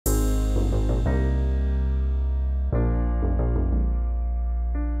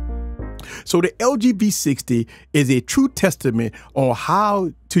So the LG V60 is a true testament on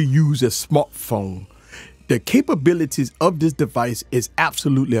how to use a smartphone. The capabilities of this device is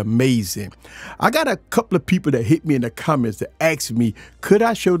absolutely amazing. I got a couple of people that hit me in the comments that asked me, could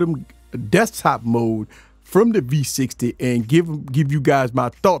I show them desktop mode from the V60 and give you guys my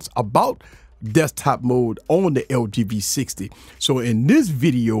thoughts about desktop mode on the LG V60. So in this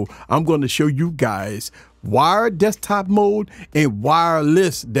video, I'm going to show you guys wired desktop mode and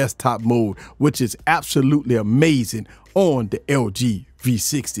wireless desktop mode, which is absolutely amazing on the LG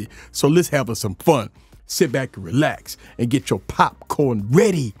V60. So let's have some fun. Sit back and relax and get your popcorn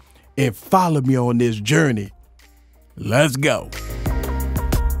ready and follow me on this journey. Let's go.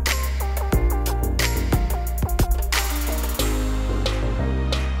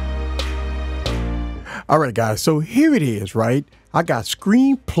 All right, guys, so here it is, right? I got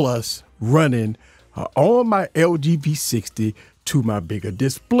Screen Plus running on my LG V60 to my bigger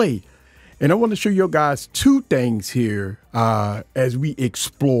display. And I want to show you guys two things here as we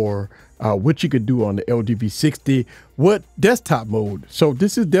explore what you could do on the LG V60 with desktop mode. So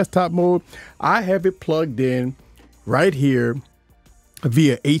this is desktop mode. I have it plugged in right here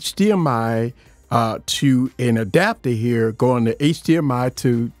via HDMI to an adapter here going to HDMI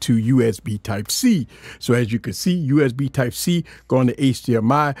to USB Type-C. So as you can see, USB Type-C going to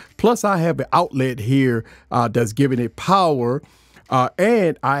HDMI. Plus I have an outlet here that's giving it power.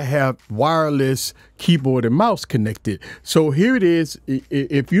 And I have wireless keyboard and mouse connected. So here it is.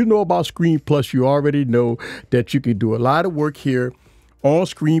 If you know about Screen Plus, you already know that you can do a lot of work here on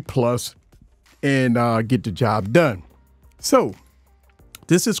Screen Plus and get the job done. So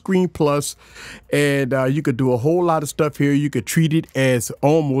this is Screen Plus, and you could do a whole lot of stuff here. You could treat it as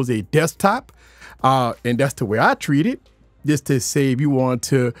almost a desktop, and that's the way I treat it. Just to say, if you want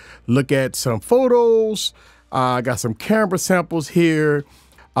to look at some photos, I got some camera samples here,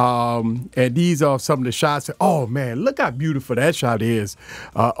 and these are some of the shots. Oh man, look how beautiful that shot is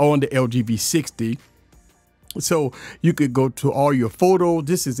on the LG V60. So you could go to all your photos.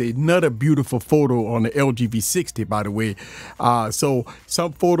 This is another beautiful photo on the LG V60, by the way. So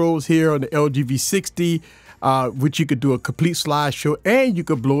some photos here on the LG V60, which you could do a complete slideshow, and you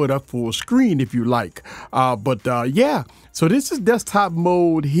could blow it up full screen if you like. Yeah, so this is desktop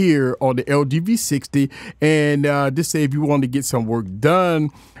mode here on the LG V60, and just say if you want to get some work done,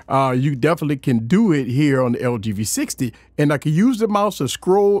 you definitely can do it here on the LG V60. And I can use the mouse to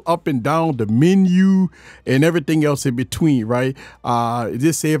scroll up and down the menu and everything else in between, right?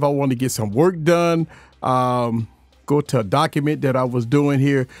 Just say if I want to get some work done, go to a document that I was doing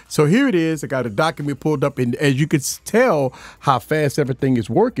here. So here it is. I got a document pulled up, and as you can tell how fast everything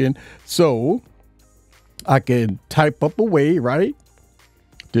is working. So I can type up away, right?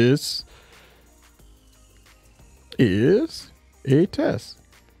 This is a test.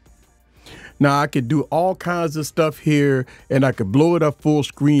 Now I could do all kinds of stuff here, and I could blow it up full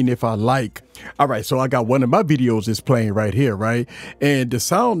screen if I like. All right, so I got one of my videos is playing right here, right? And the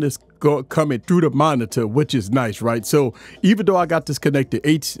sound is coming through the monitor, which is nice, right? So even though I got this connected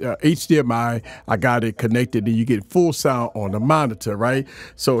HDMI, I got it connected, and you get full sound on the monitor, right?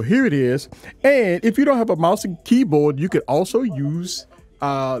 So here it is. And if you don't have a mouse and keyboard, you could also use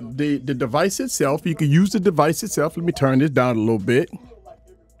the device itself. You can use the device itself. Let me turn this down a little bit.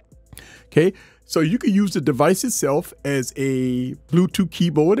 Okay, so you can use the device itself as a Bluetooth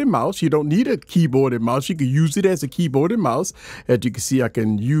keyboard and mouse. You don't need a keyboard and mouse. You can use it as a keyboard and mouse. As you can see, I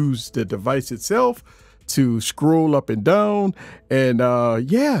can use the device itself to scroll up and down. And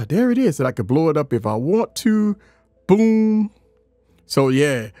yeah, there it is. And I can blow it up if I want to. Boom. So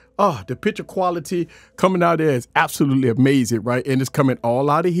yeah, the picture quality coming out there is absolutely amazing, right? And it's coming all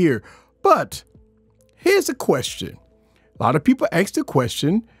out of here. But here's a question. A lot of people ask the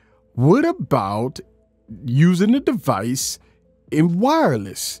question, what about using the device in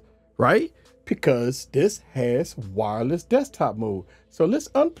wireless, right? Because this has wireless desktop mode. So let's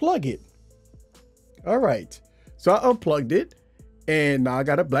unplug it. All right. So I unplugged it, and now I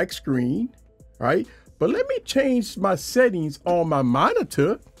got a black screen, right? But let me change my settings on my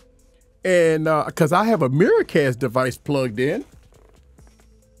monitor, and because I have a Miracast device plugged in.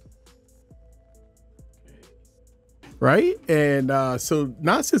 Right, and so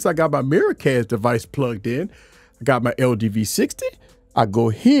now since I got my Miracast device plugged in, I got my LG V60. I go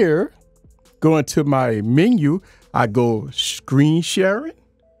here, go into my menu, I go screen sharing,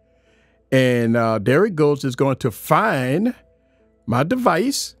 and there it goes. It's going to find my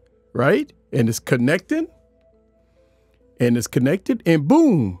device, right? And it's connecting, and it's connected, and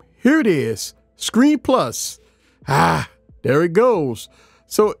boom, here it is, Screen Plus. There it goes.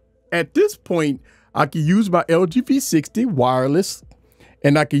 So at this point, I can use my LG V60 wireless,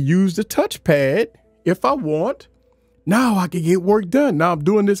 and I can use the touchpad if I want. Now I can get work done. Now I'm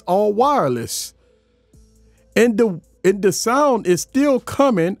doing this all wireless. And the sound is still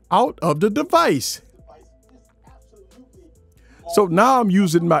coming out of the device. So now I'm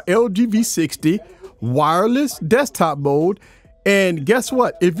using my LG V60 wireless desktop mode. And guess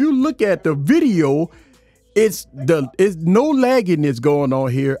what? If you look at the video, it's no lagging that's going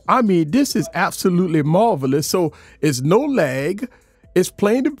on here. I mean, this is absolutely marvelous. So it's no lag. It's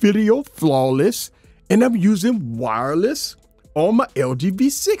playing the video flawless. And I'm using wireless on my LG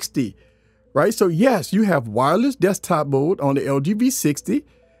V60, right? So yes, you have wireless desktop mode on the LG V60.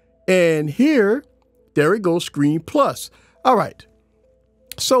 And here, there it goes, Screen Plus. All right.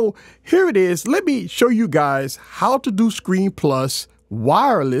 So here it is. Let me show you guys how to do Screen Plus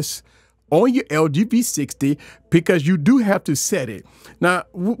wireless on your LG V60, because you do have to set it. Now,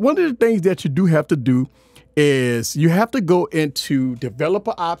 one of the things that you do have to do is you have to go into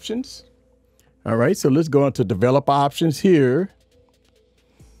developer options. All right, so let's go into developer options here.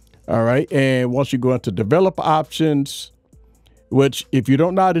 All right, and once you go into developer options, which if you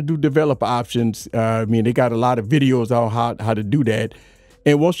don't know how to do developer options, I mean, they got a lot of videos on how to do that.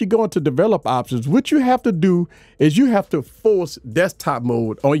 And once you go into develop options, what you have to do is you have to force desktop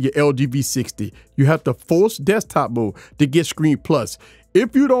mode on your LG V60. You have to force desktop mode to get Screen Plus.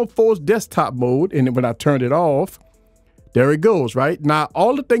 If you don't force desktop mode, and when I turn it off, there it goes, right? Now,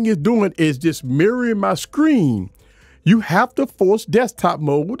 all the thing is doing is just mirroring my screen. You have to force desktop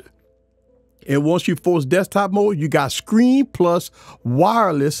mode. And once you force desktop mode, you got Screen Plus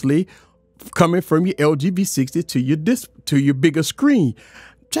wirelessly coming from your LG V60 to your bigger screen.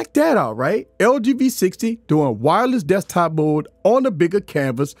 Check that out, right? LG V60 doing wireless desktop mode on a bigger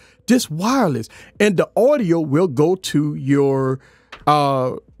canvas, just wireless. And the audio will go to your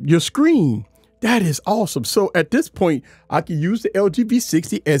screen. That is awesome. So at this point, I can use the LG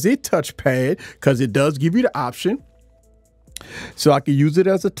V60 as a touchpad because it does give you the option. So I can use it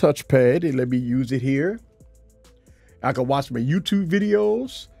as a touchpad, and let me use it here. I can watch my YouTube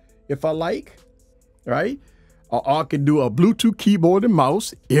videos if I like, right? Or I can do a Bluetooth keyboard and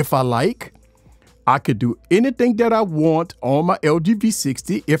mouse if I like. I could do anything that I want on my LG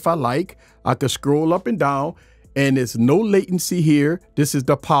V60 if I like. I could scroll up and down, and there's no latency here. This is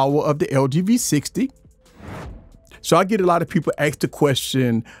the power of the LG V60. So I get a lot of people ask the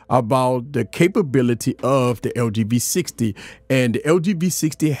question about the capability of the LG V60, and the LG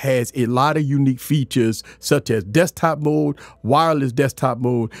V60 has a lot of unique features such as desktop mode, wireless desktop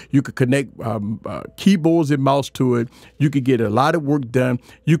mode. You could connect keyboards and mouse to it. You could get a lot of work done.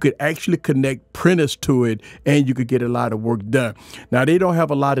 You could actually connect printers to it, and you could get a lot of work done. Now, they don't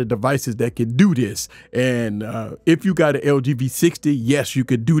have a lot of devices that can do this. And if you got an LG V60, yes, you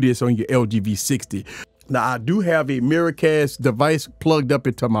could do this on your LG V60. Now, I do have a Miracast device plugged up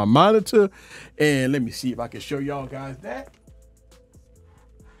into my monitor, and let me see if I can show y'all guys that.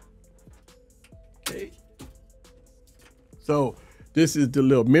 Okay. So this is the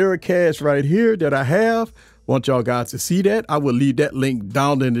little Miracast right here that I have. Want y'all guys to see that. I will leave that link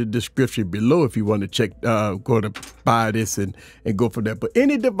down in the description below if you want to check, go to buy this and go from there. But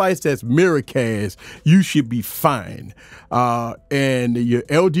any device that's Miracast, you should be fine. And your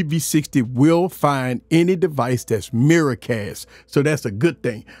LG V60 will find any device that's Miracast. So that's a good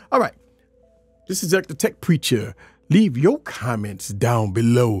thing. All right. This is the Tech Preacher. Leave your comments down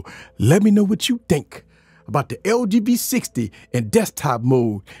below. Let me know what you think about the LG V60 in desktop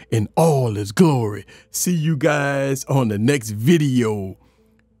mode in all its glory. See you guys on the next video.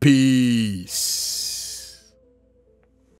 Peace.